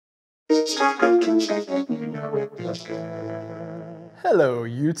Hello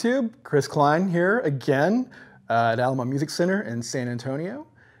YouTube, Chris Klein here again at Alamo Music Center in San Antonio,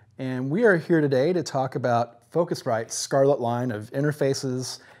 and we are here today to talk about Focusrite Scarlett line of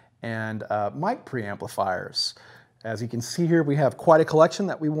interfaces and mic preamplifiers. As you can see here, we have quite a collection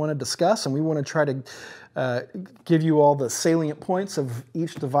that we want to discuss, and we want to try to give you all the salient points of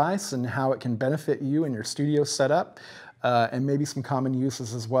each device and how it can benefit you in your studio setup, and maybe some common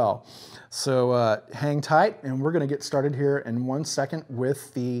uses as well. So hang tight, and we're going to get started here in 1 second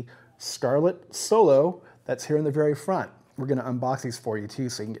with the Scarlett Solo that's here in the very front. We're going to unbox these for you too,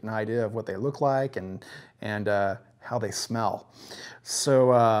 so you can get an idea of what they look like and how they smell.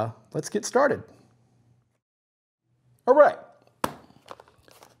 So let's get started. All right,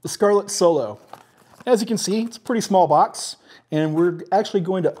 the Scarlett Solo. As you can see, it's a pretty small box, and we're actually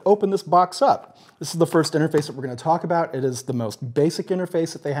going to open this box up. This is the first interface that we're going to talk about. It is the most basic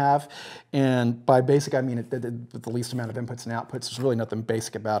interface that they have, and by basic I mean it with the least amount of inputs and outputs. There's really nothing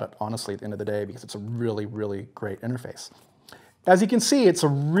basic about it, honestly, at the end of the day, because it's a really, really great interface. As you can see, it's a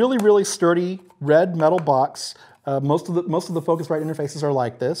really, really sturdy red metal box. Most of the Focusrite interfaces are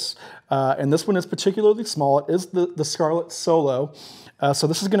like this, and this one is particularly small. It is the Scarlett Solo, so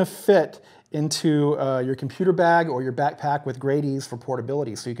this is going to fit into your computer bag or your backpack with great ease for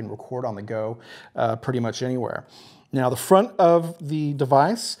portability, so you can record on the go pretty much anywhere. Now, the front of the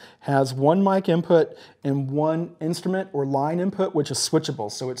device has one mic input and one instrument or line input, which is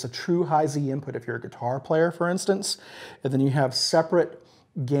switchable. So it's a true high Z input if you're a guitar player, for instance. And then you have separate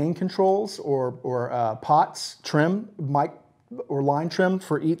gain controls or pots, trim, mic or line trim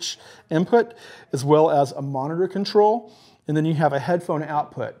for each input, as well as a monitor control. And then you have a headphone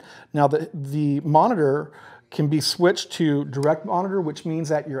output. Now, the monitor can be switched to direct monitor, which means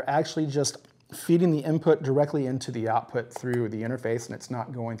that you're actually just feeding the input directly into the output through the interface, and it's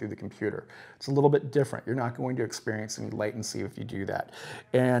not going through the computer. It's a little bit different. You're not going to experience any latency if you do that.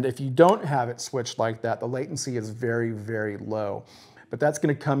 And if you don't have it switched like that, the latency is very, very low. But that's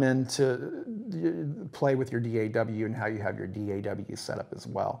going to come into play with your DAW and how you have your DAW set up as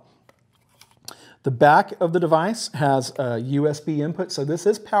well. The back of the device has a USB input, so this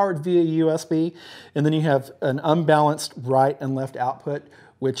is powered via USB, and then you have an unbalanced right and left output,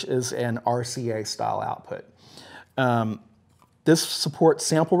 which is an RCA style output. This supports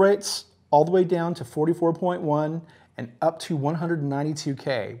sample rates all the way down to 44.1 and up to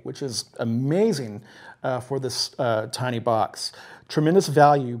 192K, which is amazing for this tiny box. Tremendous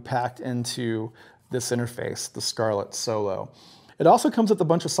value packed into this interface, the Scarlett Solo. It also comes with a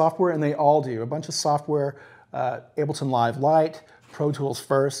bunch of software, and they all do. A bunch of software, Ableton Live Lite, Pro Tools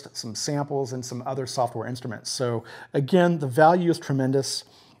First, some samples, and some other software instruments. So again, the value is tremendous.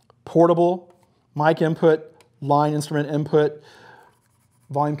 Portable, mic input, line instrument input,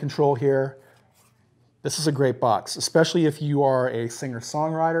 volume control here. This is a great box, especially if you are a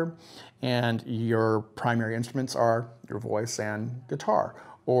singer-songwriter and your primary instruments are your voice and guitar,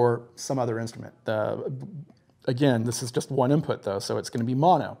 or some other instrument. Again, this is just one input though, so it's going to be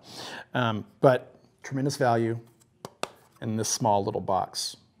mono. But tremendous value in this small little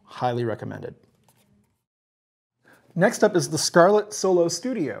box. Highly recommended. Next up is the Scarlett Solo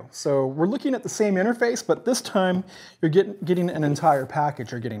Studio. So we're looking at the same interface, but this time you're getting an entire package.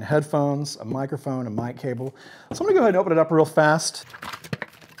 You're getting headphones, a microphone, a mic cable. So I'm going to go ahead and open it up real fast.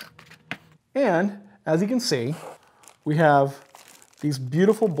 And as you can see, we have these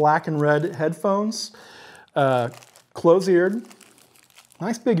beautiful black and red headphones. Close-eared,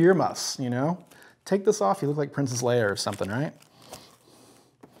 nice big earmuffs, you know. Take this off, you look like Princess Leia or something, right?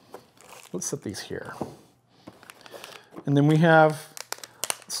 Let's set these here. And then we have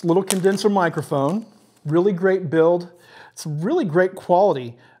this little condenser microphone, really great build. It's really great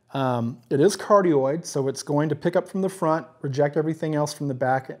quality. It is cardioid, so it's going to pick up from the front, reject everything else from the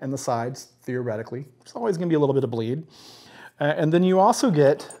back and the sides, theoretically. There's always going to be a little bit of bleed. And then you also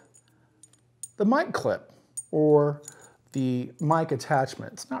get the mic clip, or the mic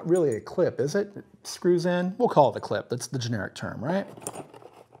attachment. It's not really a clip, is it? It screws in. We'll call it a clip. That's the generic term, right?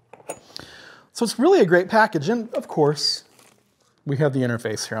 So it's really a great package. And of course, we have the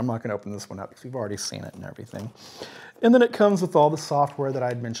interface here. I'm not going to open this one up because we've already seen it and everything. And then it comes with all the software that I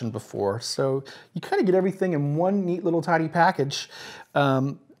had mentioned before. So you kind of get everything in one neat little tidy package,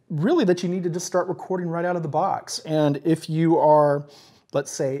 really, that you need to just start recording right out of the box. And if you are, let's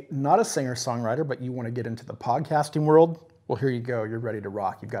say, not a singer-songwriter, but you want to get into the podcasting world, well, here you go. You're ready to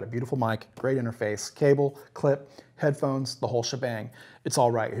rock. You've got a beautiful mic, great interface, cable, clip, headphones, the whole shebang. It's all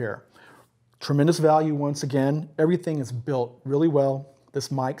right here. Tremendous value once again. Everything is built really well.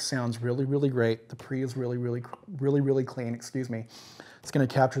 This mic sounds really, really great. The pre is really, really clean, excuse me. It's going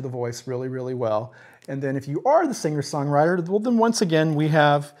to capture the voice really, really well. And then if you are the singer-songwriter, well, then once again, we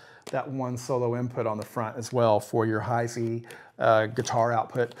have that one solo input on the front as well for your high Z guitar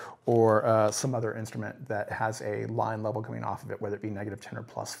output or some other instrument that has a line level coming off of it, whether it be -10 or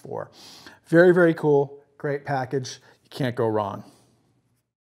 +4. Very, very cool. Great package. You can't go wrong.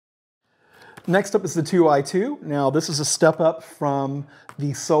 Next up is the 2i2. Now this is a step up from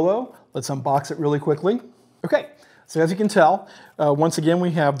the Solo. Let's unbox it really quickly. Okay, so as you can tell, once again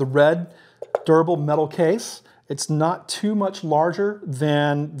we have the red durable metal case. It's not too much larger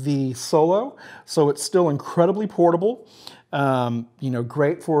than the Solo, so it's still incredibly portable. You know,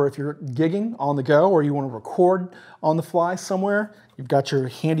 great for if you're gigging on the go or you want to record on the fly somewhere. You've got your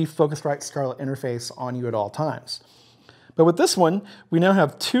handy Focusrite Scarlett interface on you at all times. But with this one, we now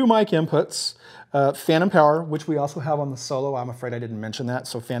have 2 mic inputs, phantom power, which we also have on the Solo. I'm afraid I didn't mention that.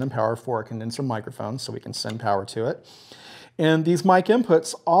 So phantom power for a condenser microphone, so we can send power to it. And these mic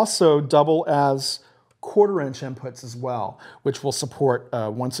inputs also double as 1/4-inch inputs as well, which will support,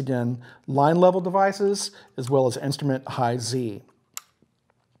 once again, line level devices as well as instrument high Z.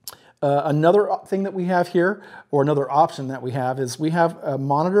 Another thing that we have here, or another option that we have, is we have a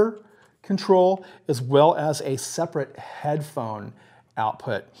monitor control as well as a separate headphone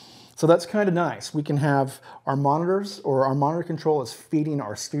output. So that's kind of nice. We can have our monitors, or our monitor control is feeding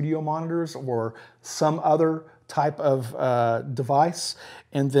our studio monitors or some other type of device.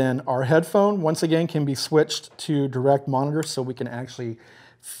 And then our headphone, once again, can be switched to direct monitor, so we can actually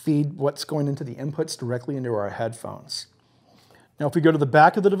feed what's going into the inputs directly into our headphones. Now, if we go to the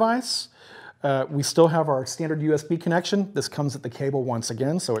back of the device, we still have our standard USB connection. This comes at the cable once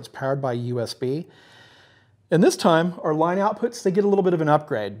again, so it's powered by USB. And this time, our line outputs, they get a little bit of an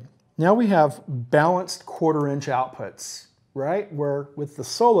upgrade. Now we have balanced 1/4-inch outputs, right? Where with the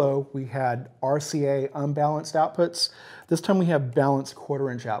Solo, we had RCA unbalanced outputs. This time we have balanced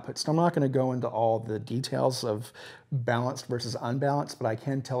 1/4-inch outputs. Now, I'm not going to go into all the details of balanced versus unbalanced, but I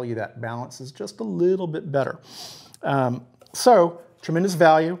can tell you that balance is just a little bit better. So, tremendous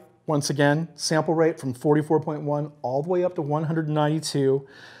value. Once again, sample rate from 44.1 all the way up to 192.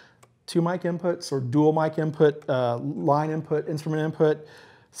 2 mic inputs or dual mic input, line input, instrument input,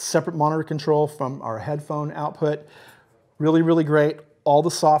 separate monitor control from our headphone output. Really, really great. All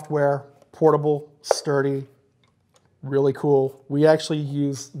the software, portable, sturdy, really cool. We actually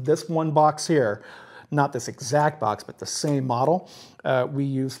use this one box here, not this exact box, but the same model we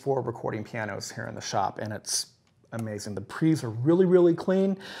use for recording pianos here in the shop, and it's amazing. The pre's are really, really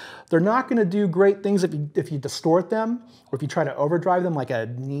clean. They're not going to do great things if you distort them or if you try to overdrive them like a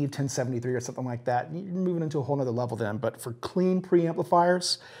Neve 1073 or something like that. You're moving into a whole nother level then. But for clean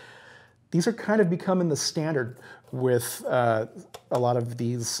preamplifiers, these are kind of becoming the standard with a lot of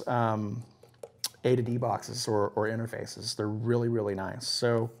these A to D boxes or interfaces. They're really, really nice.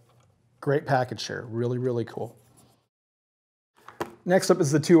 So great package here. Really, really cool. Next up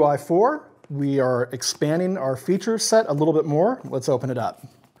is the 2i4. We are expanding our feature set a little bit more. Let's open it up.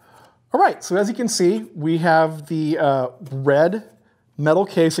 All right, so as you can see, we have the red metal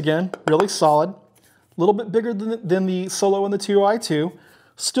case again, really solid. A little bit bigger than the Solo and the 2i2.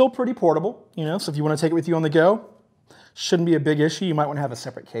 Still pretty portable, you know, so if you want to take it with you on the go, shouldn't be a big issue. You might want to have a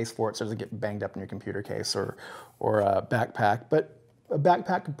separate case for it so it doesn't get banged up in your computer case or a backpack, but a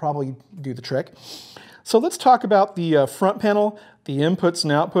backpack could probably do the trick. So let's talk about the front panel, the inputs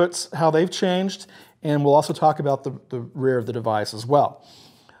and outputs, how they've changed, and we'll also talk about the rear of the device as well.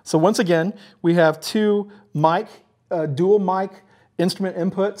 So once again, we have 2 dual mic instrument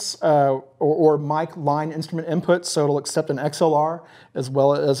inputs or mic line instrument inputs, so it'll accept an XLR as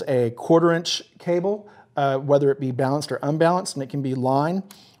well as a 1/4-inch cable, whether it be balanced or unbalanced, and it can be line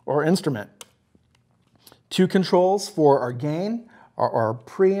or instrument. 2 controls for our gain, our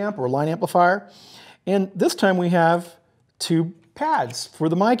preamp or line amplifier, and this time we have 2 pads for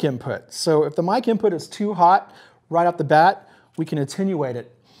the mic input. So if the mic input is too hot right off the bat, we can attenuate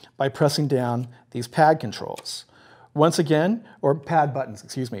it by pressing down these pad controls. Once again, or pad buttons,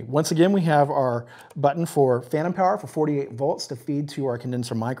 excuse me. Once again, we have our button for phantom power for 48 volts to feed to our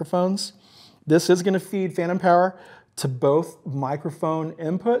condenser microphones. This is going to feed phantom power to both microphone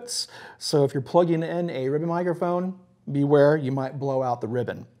inputs. So if you're plugging in a ribbon microphone, beware, you might blow out the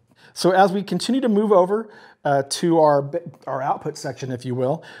ribbon. So as we continue to move over to our output section, if you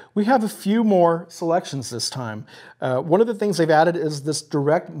will, we have a few more selections this time. One of the things they've added is this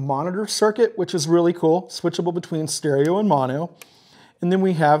direct monitor circuit, which is really cool, switchable between stereo and mono. And then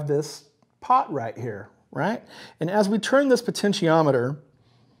we have this pot right here, right? And as we turn this potentiometer,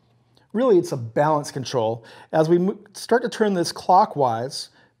 really it's a balance control. As we start to turn this clockwise,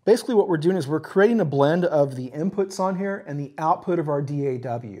 Basically what we're doing is we're creating a blend of the inputs on here and the output of our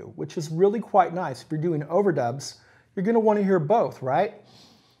DAW, which is really quite nice. If you're doing overdubs, you're going to want to hear both, right?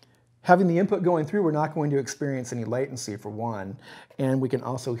 Having the input going through, we're not going to experience any latency for one, and we can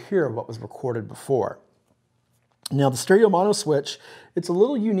also hear what was recorded before. Now the stereo mono switch, it's a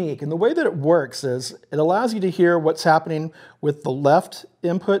little unique, and the way that it works is it allows you to hear what's happening with the left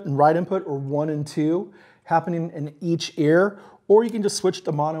input and right input, or 1 and 2, happening in each ear, or you can just switch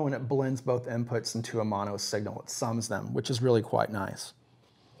to mono and it blends both inputs into a mono signal. It sums them, which is really quite nice.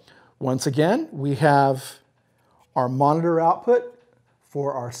 Once again, we have our monitor output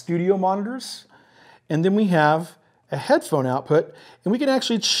for our studio monitors, and then we have a headphone output, and we can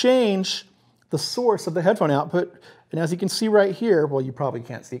actually change the source of the headphone output. And as you can see right here, well, you probably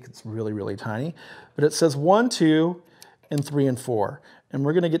can't see because it's really, really tiny, but it says 1, 2, and 3 and 4. And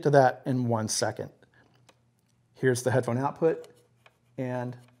we're going to get to that in 1 second. Here's the headphone output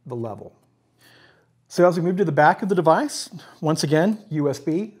and the level. So as we move to the back of the device, once again,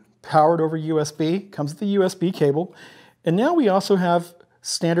 USB, powered over USB, comes with the USB cable. And now we also have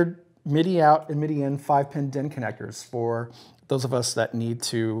standard MIDI out and MIDI in 5-pin DIN connectors for those of us that need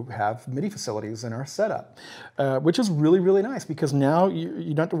to have MIDI facilities in our setup, which is really, really nice because now you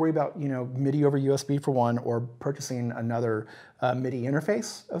don't have to worry about, you know, MIDI over USB for one, or purchasing another MIDI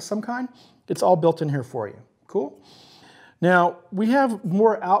interface of some kind. It's all built in here for you. Cool. Now we have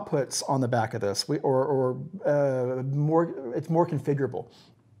more outputs on the back of this, it's more configurable.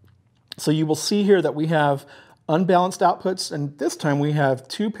 So you will see here that we have unbalanced outputs, and this time we have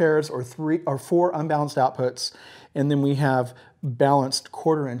 2 pairs or 3 or 4 unbalanced outputs, and then we have balanced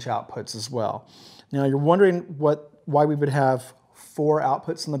 1/4 inch outputs as well. Now you're wondering why we would have 4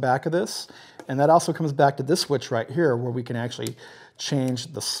 outputs in the back of this, and that also comes back to this switch right here where we can actually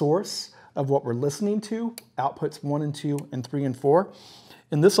change the source of what we're listening to, outputs 1 and 2 and 3 and 4.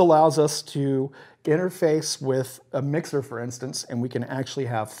 And this allows us to interface with a mixer, for instance, and we can actually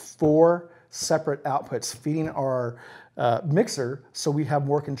have 4 separate outputs feeding our mixer, so we have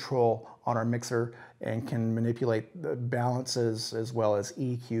more control on our mixer and can manipulate the balances as well as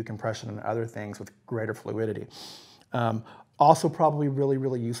EQ, compression, and other things with greater fluidity. Also probably really,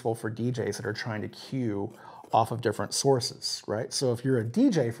 really useful for DJs that are trying to cue off of different sources, right? So if you're a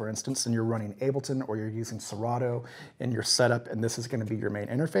DJ, for instance, and you're running Ableton or you're using Serato in your setup and this is going to be your main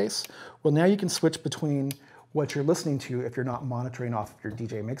interface, well, now you can switch between what you're listening to if you're not monitoring off of your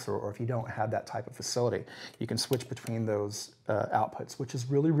DJ mixer, or if you don't have that type of facility. You can switch between those outputs, which is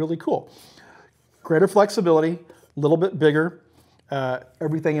really, really cool. Greater flexibility, a little bit bigger.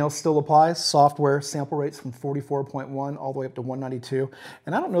 Everything else still applies. Software sample rates from 44.1 all the way up to 192.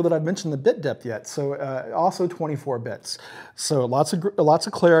 And I don't know that I've mentioned the bit depth yet. So also 24 bits. So lots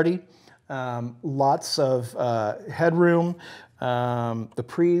of clarity, lots of headroom. The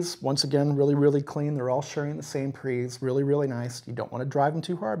pre's, once again, really, really clean. They're all sharing the same pre's, really, really nice. You don't want to drive them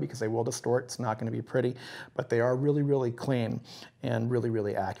too hard because they will distort. It's not going to be pretty, but they are really, really clean and really,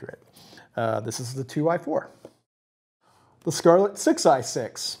 really accurate. This is the 2i4. The Scarlett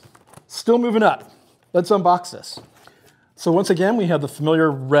 6i6, still moving up. Let's unbox this. So once again, we have the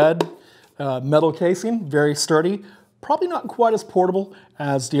familiar red metal casing, very sturdy. Probably not quite as portable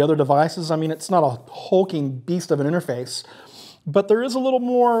as the other devices. I mean, it's not a hulking beast of an interface, but there is a little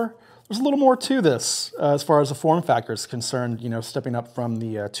more. There's a little more to this as far as the form factor is concerned. You know, stepping up from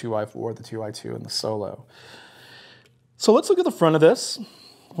the 2i4, the 2i2, and the Solo. So let's look at the front of this.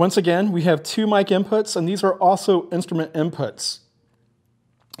 Once again, we have 2 mic inputs, and these are also instrument inputs.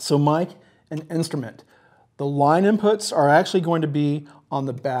 So mic and instrument. The line inputs are actually going to be on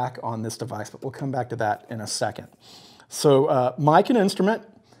the back on this device, but we'll come back to that in a second. So mic and instrument,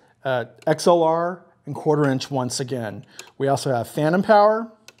 XLR and 1/4 inch once again. We also have phantom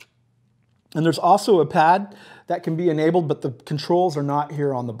power, and there's also a pad that can be enabled, but the controls are not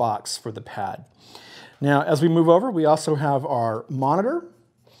here on the box for the pad. Now, as we move over, we also have our monitor.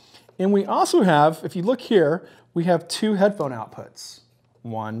 And we also have, if you look here, we have 2 headphone outputs,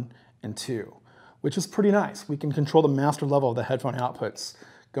 1 and 2, which is pretty nice. We can control the master level of the headphone outputs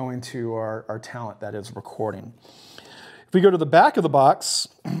going to our talent that is recording. If we go to the back of the box,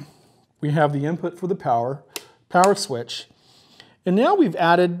 we have the input for the power switch. And now we've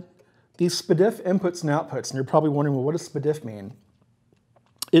added these SPDIF inputs and outputs. And you're probably wondering, well, what does SPDIF mean?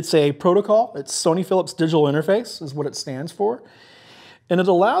 It's a protocol. It's Sony Philips Digital Interface is what it stands for. And it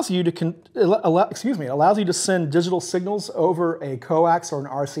allows you to send digital signals over a coax or an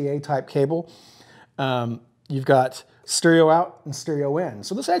RCA type cable. You've got stereo out and stereo in.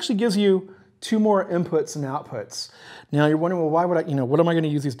 So this actually gives you 2 more inputs and outputs. Now you're wondering, well, why would what am I going to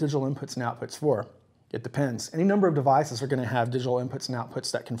use these digital inputs and outputs for? It depends. Any number of devices are going to have digital inputs and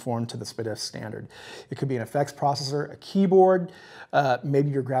outputs that conform to the SPDIF standard. It could be an effects processor, a keyboard, maybe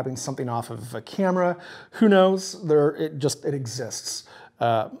you're grabbing something off of a camera. Who knows? It exists.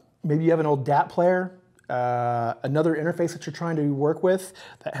 Maybe you have an old DAT player, another interface that you're trying to work with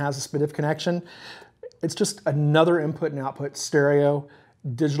that has a SPDIF connection. It's just another input and output stereo,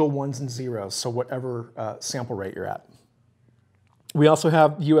 digital ones and zeros, so whatever sample rate you're at. We also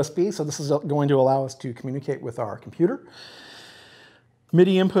have USB, so this is going to allow us to communicate with our computer.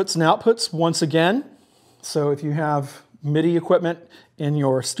 MIDI inputs and outputs, once again. So if you have MIDI equipment in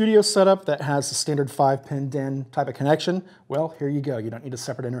your studio setup that has a standard 5-pin DIN type of connection, well, here you go. You don't need a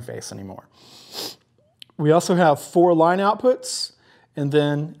separate interface anymore. We also have 4 line outputs, and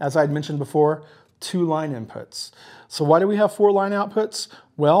then, as I had mentioned before, 2 line inputs. So why do we have 4 line outputs?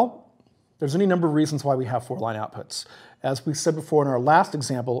 Well, there's any number of reasons why we have 4 line outputs. As we said before in our last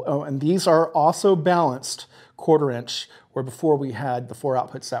example, and these are also balanced 1/4 inch, where before we had the 4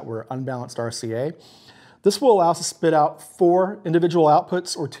 outputs that were unbalanced RCA. This will allow us to spit out 4 individual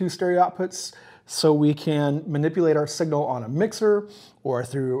outputs or 2 stereo outputs, so we can manipulate our signal on a mixer or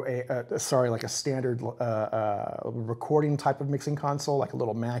through like a standard recording type of mixing console, like a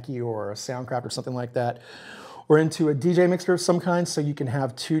little Mackie or a Soundcraft or something like that, or into a DJ mixer of some kind, so you can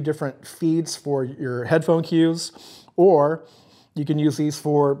have 2 different feeds for your headphone cues, or you can use these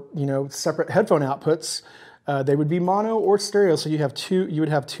for separate headphone outputs. They would be mono or stereo, so you would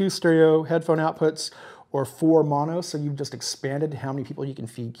have 2 stereo headphone outputs, or 4 mono, so you've just expanded how many people you can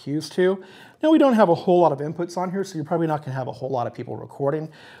feed cues to. Now, we don't have a whole lot of inputs on here, so you're probably not going to have a whole lot of people recording,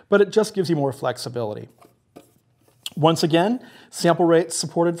 but it just gives you more flexibility. Once again, sample rates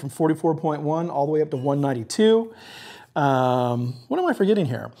supported from 44.1 all the way up to 192. What am I forgetting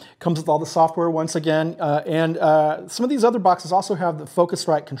here? Comes with all the software once again, and some of these other boxes also have the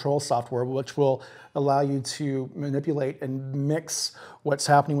Focusrite control software, which will allow you to manipulate and mix what's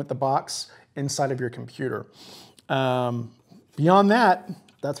happening with the box inside of your computer. Beyond that,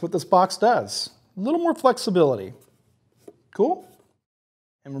 that's what this box does. A little more flexibility. Cool?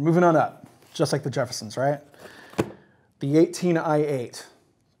 And we're moving on up, just like the Jeffersons, right? The 18i8.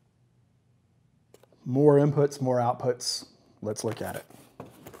 More inputs, more outputs. Let's look at it.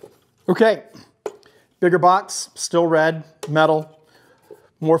 Okay, bigger box, still red, metal,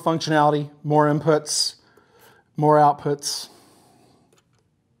 more functionality, more inputs, more outputs,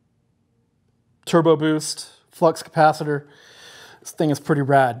 turbo boost, flux capacitor. This thing is pretty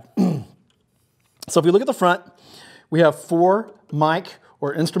rad. So if you look at the front, we have 4 mic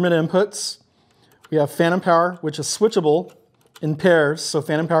or instrument inputs. We have phantom power, which is switchable in pairs. So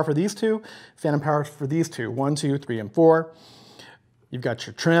phantom power for these 2, phantom power for these 2, 1, 2, 3, and 4. You've got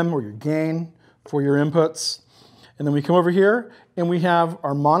your trim or your gain for your inputs. And then we come over here and we have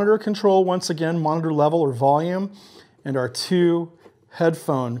our monitor control, once again, monitor level or volume, and our 2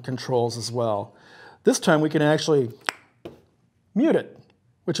 headphone controls as well. This time we can actually mute it,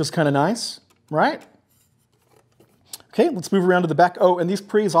 which is kind of nice, right? Okay, let's move around to the back. Oh, and these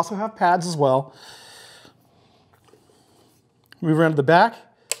pre's also have pads as well. Move around to the back.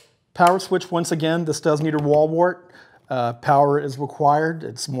 Power switch, once again, this does need a wall wart. Power is required.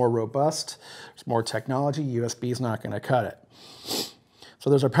 It's more robust. There's more technology. USB is not going to cut it. So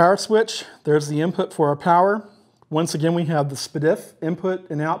there's our power switch. There's the input for our power. Once again, we have the SPDIF input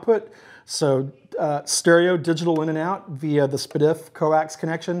and output. So stereo, digital in and out via the SPDIF coax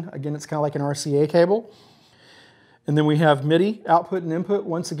connection. Again, it's kind of like an RCA cable. And then we have MIDI output and input.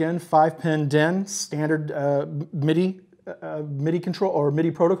 Once again, 5-pin DIN, standard MIDI control or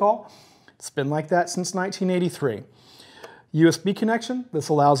MIDI protocol. It's been like that since 1983. USB connection. This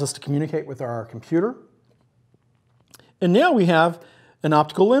allows us to communicate with our computer. And now we have an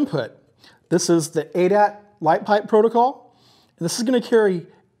optical input. This is the ADAT light pipe protocol. And this is going to carry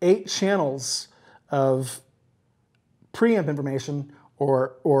 8 channels of preamp information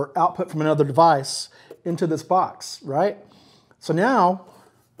or output from another device into this box, right? So now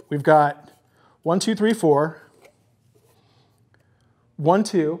we've got 1, 2, 3, 4, 1,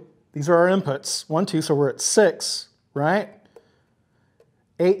 2. These are our inputs. 1, 2, so we're at 6, right?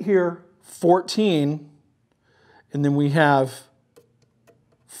 8 here, 14, and then we have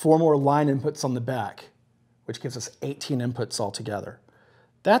 4 more line inputs on the back, which gives us 18 inputs altogether.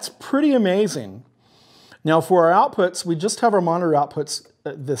 That's pretty amazing. Now for our outputs, we just have our monitor outputs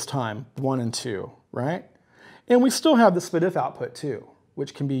at this time, 1 and 2, right? And we still have the SPDIF output too,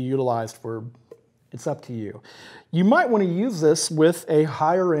 which can be utilized for, it's up to you. You might want to use this with a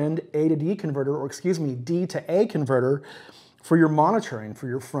higher end A to D converter, or excuse me, D to A converter for your monitoring for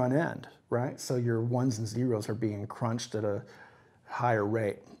your front end, right? So your 1s and 0s are being crunched at a higher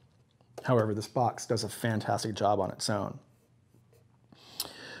rate. However, this box does a fantastic job on its own.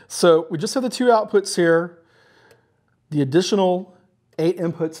 So we just have the 2 outputs here. The additional 8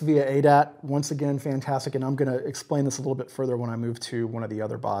 inputs via ADAT, once again, fantastic, and I'm going to explain this a little bit further when I move to one of the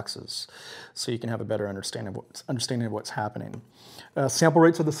other boxes, so you can have a better understanding of what's happening. Sample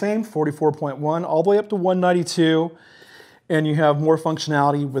rates are the same, 44.1 all the way up to 192, and you have more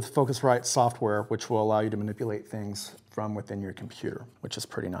functionality with Focusrite software, which will allow you to manipulate things from within your computer, which is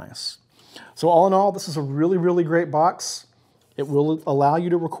pretty nice. So all in all, this is a really, really great box. It will allow you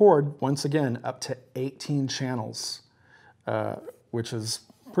to record, once again, up to 18 channels, which is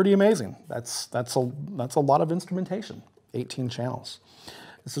pretty amazing. That's a lot of instrumentation, 18 channels.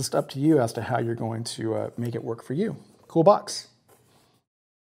 It's just up to you as to how you're going to make it work for you. Cool box.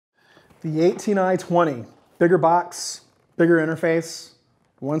 The 18i20, bigger box, bigger interface.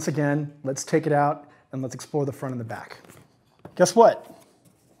 Once again, let's take it out and let's explore the front and the back. Guess what?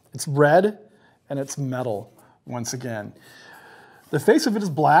 It's red and it's metal, once again. The face of it is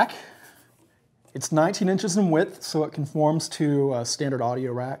black. It's 19 inches in width, so it conforms to standard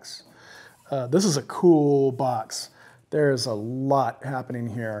audio racks. This is a cool box. There's a lot happening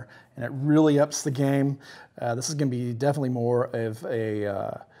here, and it really ups the game. This is going to be definitely more of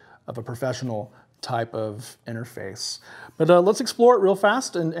a professional type of interface. But let's explore it real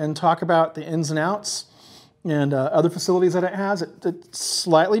fast and talk about the ins and outs and other facilities that it has. It's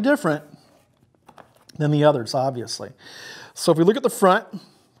slightly different than the others, obviously. So if we look at the front,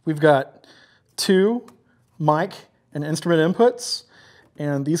 we've got 2 mic and instrument inputs,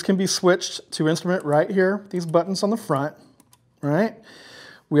 and these can be switched to instrument right here, these buttons on the front, right?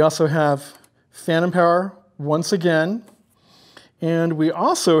 We also have phantom power once again, and we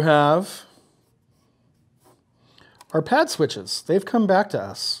also have our pad switches. They've come back to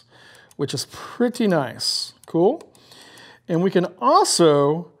us, which is pretty nice. Cool. And we can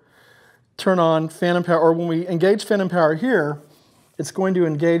also turn on phantom power, or when we engage phantom power here, it's going to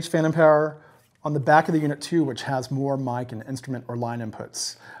engage phantom power on the back of the unit too, which has more mic and instrument or line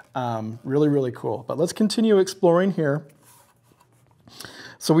inputs. Really, really cool. But let's continue exploring here.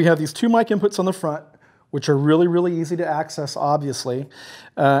 So we have these 2 mic inputs on the front, which are really, really easy to access, obviously.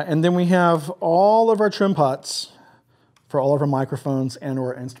 And then we have all of our trim pots for all of our microphones and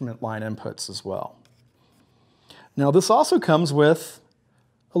or instrument line inputs as well. Now this also comes with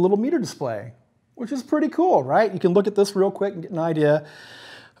a little meter display, which is pretty cool, right? You can look at this real quick and get an idea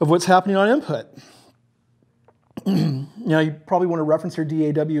of what's happening on input. Now you probably want to reference your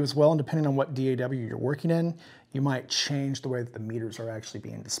DAW as well, and depending on what DAW you're working in, you might change the way that the meters are actually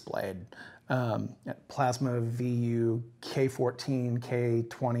being displayed. Plasma, VU, K14,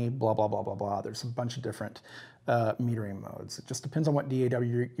 K20, blah, blah, blah, blah, blah. There's a bunch of different metering modes. It just depends on what DAW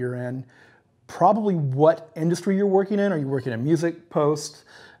you're in. Probably what industry you're working in. Are you working in music, post,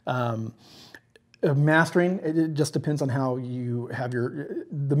 mastering? It just depends on how you have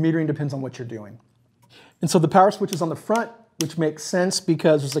the metering depends on what you're doing. And so the power switch is on the front, which makes sense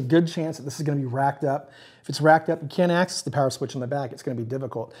because there's a good chance that this is going to be racked up. If it's racked up, you can't access the power switch on the back. It's going to be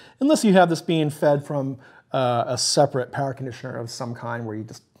difficult, unless you have this being fed from a separate power conditioner of some kind where you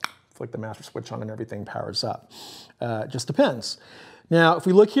just flick the master switch on and everything powers up. It just depends. Now, if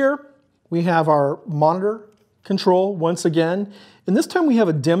we look here, we have our monitor control once again. And this time we have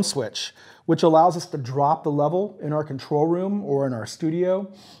a dim switch, which allows us to drop the level in our control room or in our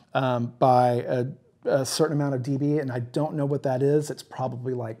studio by a certain amount of dB. And I don't know what that is. It's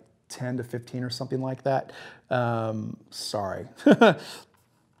probably like 10 to 15 or something like that. Sorry.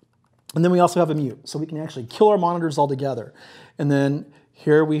 And then we also have a mute, so we can actually kill our monitors altogether. And then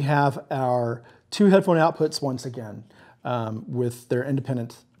here we have our 2 headphone outputs once again with their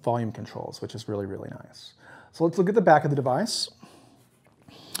independent volume controls, which is really, really nice. So let's look at the back of the device.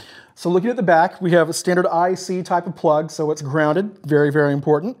 So looking at the back, we have a standard IC type of plug, so it's grounded, very, very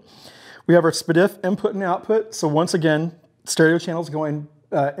important. We have our SPDIF input and output, so once again, stereo channels going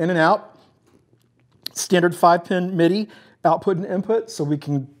in and out. Standard 5-pin MIDI output and input, so we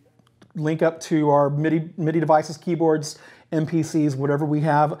can link up to our MIDI devices, keyboards, MPCs, whatever we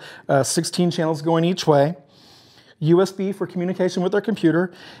have. 16 channels going each way. USB for communication with our computer.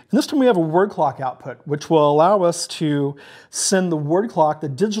 And this time we have a word clock output, which will allow us to send the word clock, the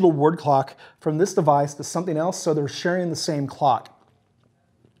digital word clock, from this device to something else, so they're sharing the same clock.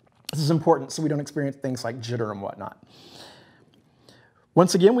 This is important so we don't experience things like jitter and whatnot.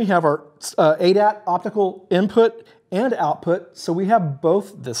 Once again, we have our ADAT optical input and output, so we have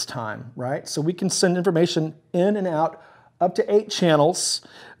both this time, right? So we can send information in and out up to 8 channels,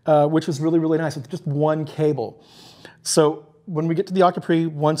 which is really, really nice with just one cable. So when we get to the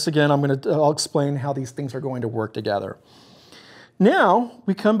Octopre, once again, I'll explain how these things are going to work together. Now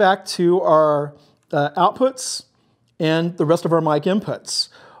we come back to our outputs and the rest of our mic inputs.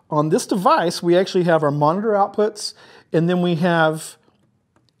 On this device, we actually have our monitor outputs, and then we have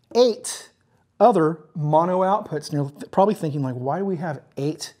 8 other mono outputs. And you're probably thinking, like, why do we have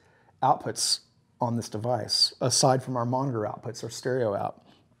 8 outputs on this device, aside from our monitor outputs or stereo out?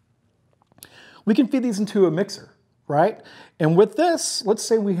 We can feed these into a mixer, right? And with this, let's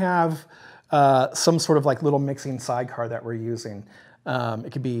say we have some sort of like little mixing sidecar that we're using.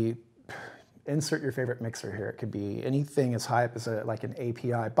 It could be, insert your favorite mixer here. It could be anything as high up as like an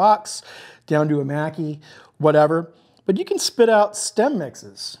API box, down to a Mackie, whatever. But you can spit out stem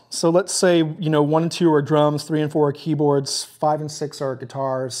mixes. So let's say, 1 and 2 are drums, 3 and 4 are keyboards, 5 and 6 are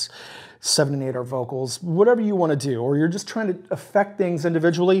guitars, 7 and 8 are vocals, whatever you want to do. Or you're just trying to affect things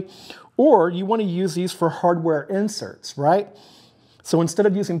individually, or you want to use these for hardware inserts, right? So instead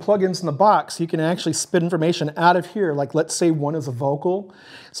of using plugins in the box, you can actually spit information out of here. Like, let's say one is a vocal,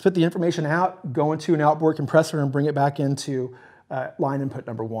 spit the information out, go into an outboard compressor and bring it back into line input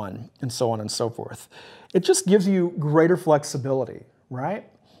number 1, and so on and so forth. It just gives you greater flexibility, right?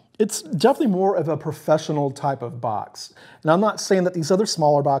 It's definitely more of a professional type of box. And I'm not saying that these other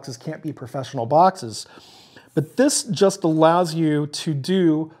smaller boxes can't be professional boxes, but this just allows you to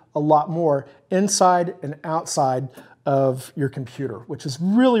do a lot more inside and outside of your computer, which is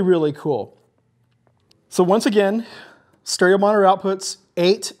really, really cool. So once again, stereo monitor outputs,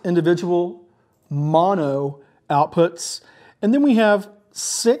 8 individual mono outputs, and then we have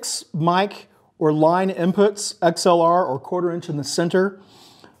 6 mic or line inputs, XLR or 1/4 inch in the center.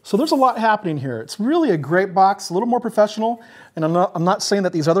 So there's a lot happening here. It's really a great box, a little more professional, and I'm not saying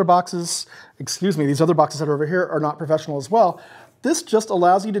that these other boxes, these other boxes that are over here are not professional as well. This just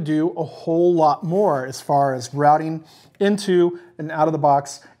allows you to do a whole lot more as far as routing into and out of the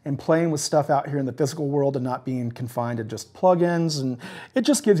box and playing with stuff out here in the physical world and not being confined to just plugins. And it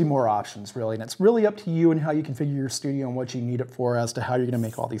just gives you more options, really. And it's really up to you and how you configure your studio and what you need it for as to how you're going to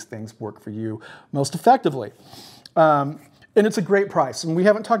make all these things work for you most effectively. And it's a great price. And we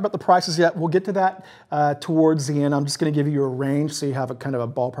haven't talked about the prices yet. We'll get to that towards the end. I'm just going to give you a range so you have a kind of a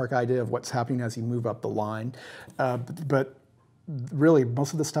ballpark idea of what's happening as you move up the line. But really,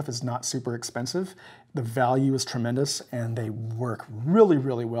 most of this stuff is not super expensive. The value is tremendous, and they work really,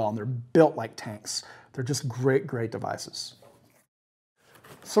 really well, and they're built like tanks. They're just great, great devices.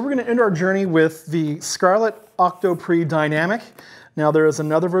 So we're going to end our journey with the Scarlett Octo-Pre Dynamic. Now, there is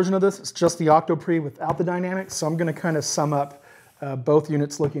another version of this. It's just the Octo-Pre without the dynamic, so I'm going to kind of sum up both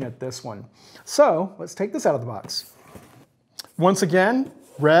units looking at this one. So let's take this out of the box. Once again,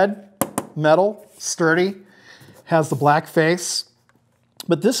 red, metal, sturdy, has the black face,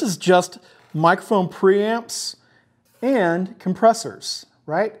 but this is just microphone preamps and compressors,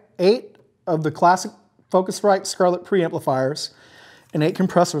 right? 8 of the classic Focusrite Scarlett preamplifiers and 8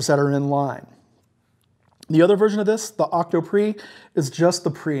 compressors that are in line. The other version of this, the Octo-Pre, is just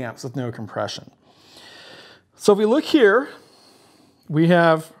the preamps with no compression. So if we look here, we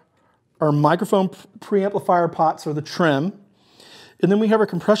have our microphone preamplifier pots, or the trim, and then we have our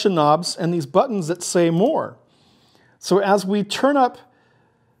compression knobs and these buttons that say more. So as we turn up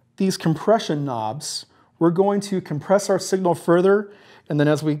these compression knobs, we're going to compress our signal further, and then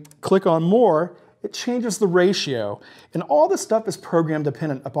as we click on more, it changes the ratio. And all this stuff is program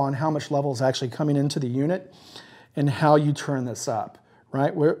dependent upon how much level is actually coming into the unit and how you turn this up,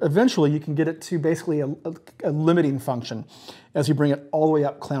 right? Where eventually you can get it to basically a limiting function as you bring it all the way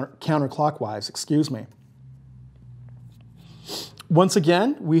up counterclockwise, excuse me. Once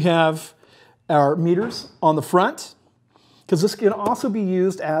again, we have our meters on the front, because this can also be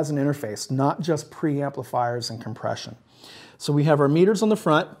used as an interface, not just preamplifiers and compression. So we have our meters on the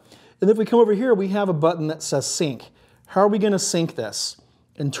front, and if we come over here, we have a button that says sync. How are we going to sync this?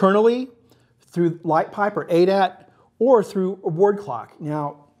 Internally, through light pipe or ADAT, or through a word clock.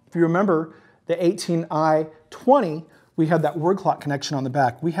 Now, if you remember the 18i20, we had that word clock connection on the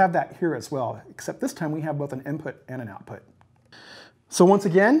back. We have that here as well, except this time we have both an input and an output. So once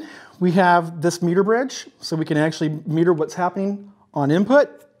again, we have this meter bridge, so we can actually meter what's happening on input.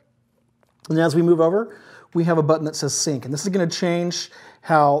 And as we move over, we have a button that says sync. And this is going to change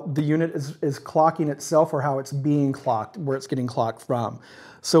how the unit is clocking itself, or how it's being clocked, where it's getting clocked from.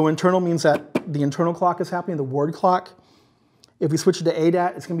 So internal means that the internal clock is happening, the word clock. If we switch it to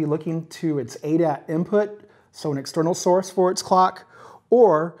ADAT, it's going to be looking to its ADAT input, so an external source for its clock.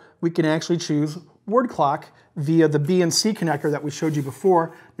 Or we can actually choose word clock via the B and C connector that we showed you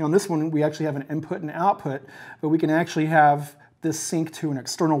before. Now in this one, we actually have an input and output, but we can actually have this sync to an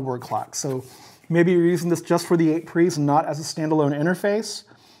external word clock. So maybe you're using this just for the 8 pre's and not as a standalone interface.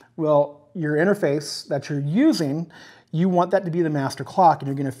 Well, your interface that you're using you want that to be the master clock, and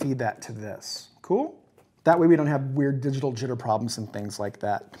you're going to feed that to this. Cool? That way we don't have weird digital jitter problems and things like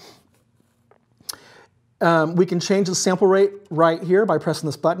that. We can change the sample rate right here by pressing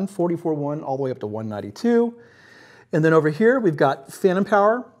this button, 44.1 all the way up to 192. And then over here, we've got phantom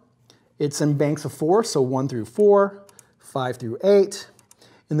power. It's in banks of 4, so 1 through 4, 5 through 8.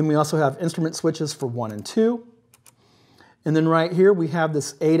 And then we also have instrument switches for 1 and 2. And then right here, we have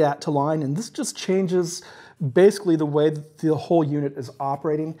this ADAT to line, and this just changes basically the way that the whole unit is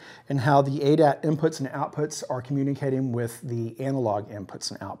operating and how the ADAT inputs and outputs are communicating with the analog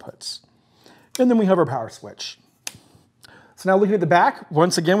inputs and outputs. And then we have our power switch. So now looking at the back,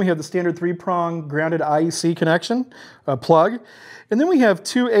 once again, we have the standard 3-prong grounded IEC connection, plug. And then we have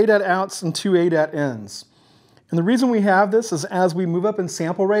 2 ADAT outs and 2 ADAT ins. And the reason we have this is as we move up in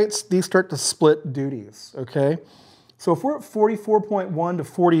sample rates, these start to split duties, okay? So if we're at 44.1 to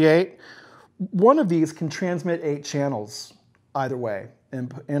 48, one of these can transmit 8 channels either way,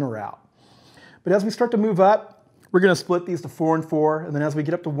 in or out. But as we start to move up, we're going to split these to 4 and 4, and then as we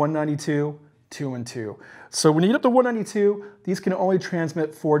get up to 192, 2 and 2. So when you get up to 192, these can only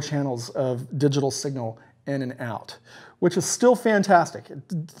transmit 4 channels of digital signal in and out, which is still fantastic. It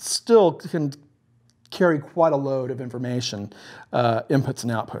still can carry quite a load of information, inputs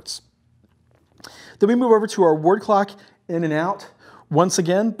and outputs. Then we move over to our word clock in and out. Once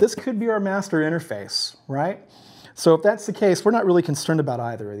again, this could be our master interface, right? So if that's the case, we're not really concerned about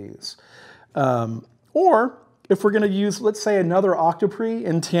either of these. Or if we're going to use, let's say, another octopre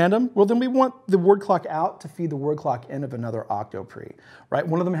in tandem, well, then we want the word clock out to feed the word clock in of another octopre, right?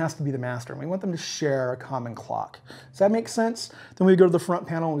 One of them has to be the master, and we want them to share a common clock. Does that make sense? Then we go to the front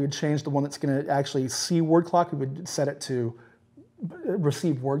panel, and we would change the one that's going to actually see word clock. We would set it to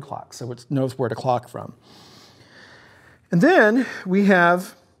receive word clock, so it knows where to clock from. And then we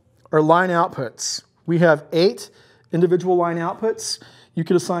have our line outputs. We have 8 individual line outputs. You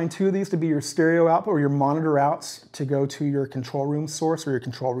could assign 2 of these to be your stereo output or your monitor outs to go to your control room source or your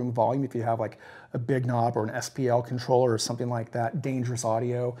control room volume if you have like a big knob or an SPL controller or something like that, dangerous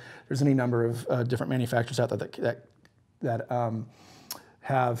audio. There's any number of different manufacturers out there that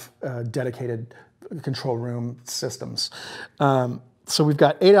have dedicated control room systems. So we've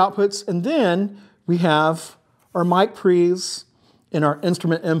got 8 outputs, and then we have our mic pre's and our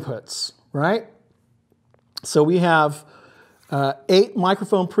instrument inputs, right? So we have 8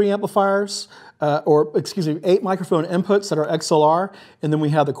 microphone preamplifiers, 8 microphone inputs that are XLR, and then we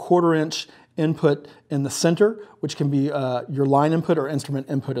have the 1/4-inch input in the center, which can be your line input or instrument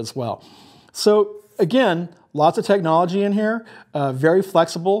input as well. So again, lots of technology in here, very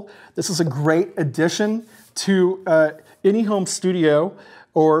flexible. This is a great addition to any home studio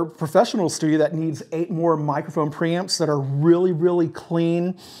or professional studio that needs 8 more microphone preamps that are really, really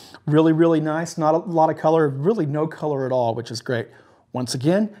clean, really, really nice, not a lot of color, really no color at all, which is great. Once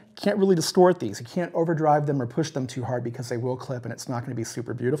again, you can't really distort these. You can't overdrive them or push them too hard because they will clip and it's not going to be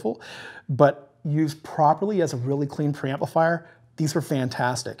super beautiful. But used properly as a really clean preamplifier, these are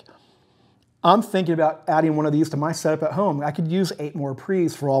fantastic. I'm thinking about adding one of these to my setup at home. I could use 8 more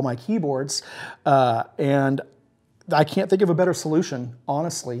pre's for all my keyboards, and I can't think of a better solution,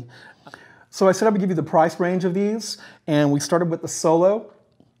 honestly. So I said I would give you the price range of these, and we started with the Solo.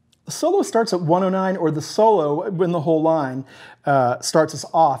 The Solo starts at $109, or the Solo, in the whole line, starts us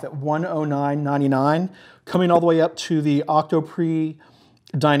off at $109.99, coming all the way up to the Octopre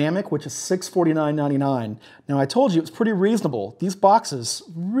Dynamic, which is $649.99. Now I told you it's pretty reasonable. These boxes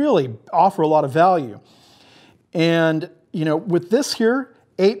really offer a lot of value. And you know, with this here,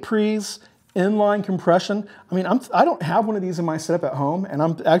 8 pre's, inline compression. I mean, I don't have one of these in my setup at home, and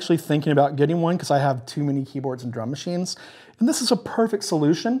I'm actually thinking about getting one because I have too many keyboards and drum machines. And this is a perfect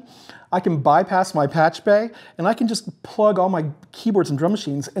solution. I can bypass my patch bay, and I can just plug all my keyboards and drum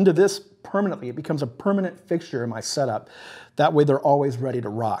machines into this permanently. It becomes a permanent fixture in my setup. That way they're always ready to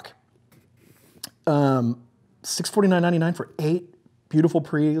rock. $649.99 for 8 beautiful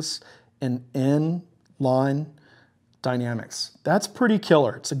pre's and inline dynamics. That's pretty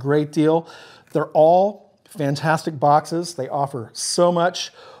killer. It's a great deal. They're all fantastic boxes. They offer so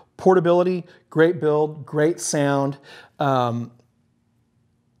much portability, great build, great sound. And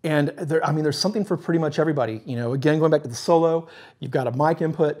there's something for pretty much everybody. You know, again, going back to the Solo, you've got a mic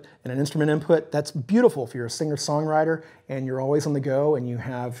input and an instrument input. That's beautiful if you're a singer-songwriter and you're always on the go and you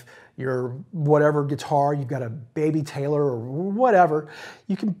have your whatever guitar, you've got a Baby Taylor or whatever.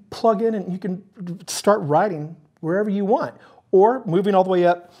 You can plug in and you can start writing wherever you want. Or moving all the way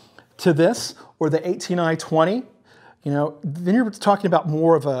up to this, or the 18i20, You know, then you're talking about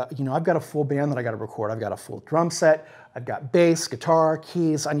more of a, you know, I've got a full band that I got to record. I've got a full drum set. I've got bass, guitar,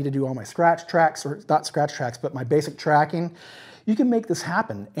 keys. I need to do all my scratch tracks, or not scratch tracks, but my basic tracking. You can make this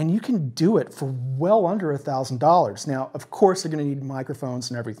happen, and you can do it for well under $1,000. Now, of course, you're going to need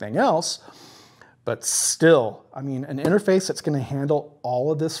microphones and everything else, but still, I mean, an interface that's going to handle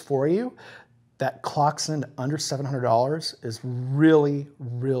all of this for you, that clocks in under $700 is really,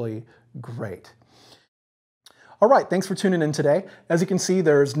 really great. All right, thanks for tuning in today. As you can see,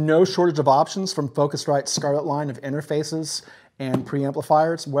 there's no shortage of options from Focusrite Scarlett line of interfaces and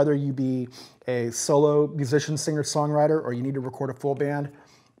preamplifiers. Whether you be a solo musician, singer, songwriter, or you need to record a full band,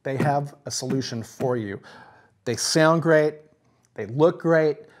 they have a solution for you. They sound great, they look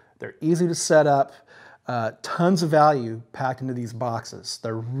great, they're easy to set up, tons of value packed into these boxes.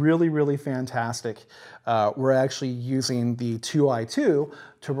 They're really, really fantastic. We're actually using the 2i2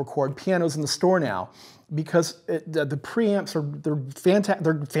 to record pianos in the store now, because the preamps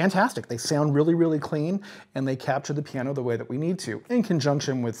they're fantastic. They sound really, really clean, and they capture the piano the way that we need to, in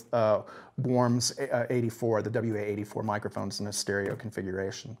conjunction with Warm's 84, the WA84 microphones in a stereo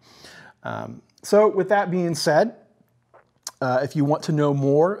configuration. So with that being said, if you want to know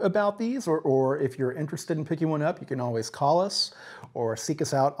more about these, or if you're interested in picking one up, you can always call us or seek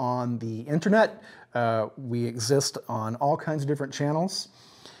us out on the internet. We exist on all kinds of different channels.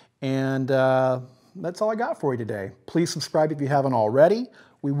 And that's all I got for you today. Please subscribe if you haven't already.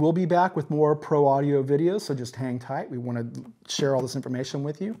 We will be back with more pro audio videos, so just hang tight. We want to share all this information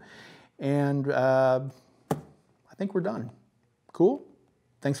with you. And I think we're done. Cool?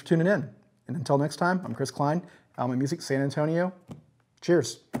 Thanks for tuning in. And until next time, I'm Chris Klein, Alamo Music, San Antonio.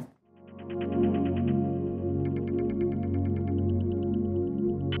 Cheers.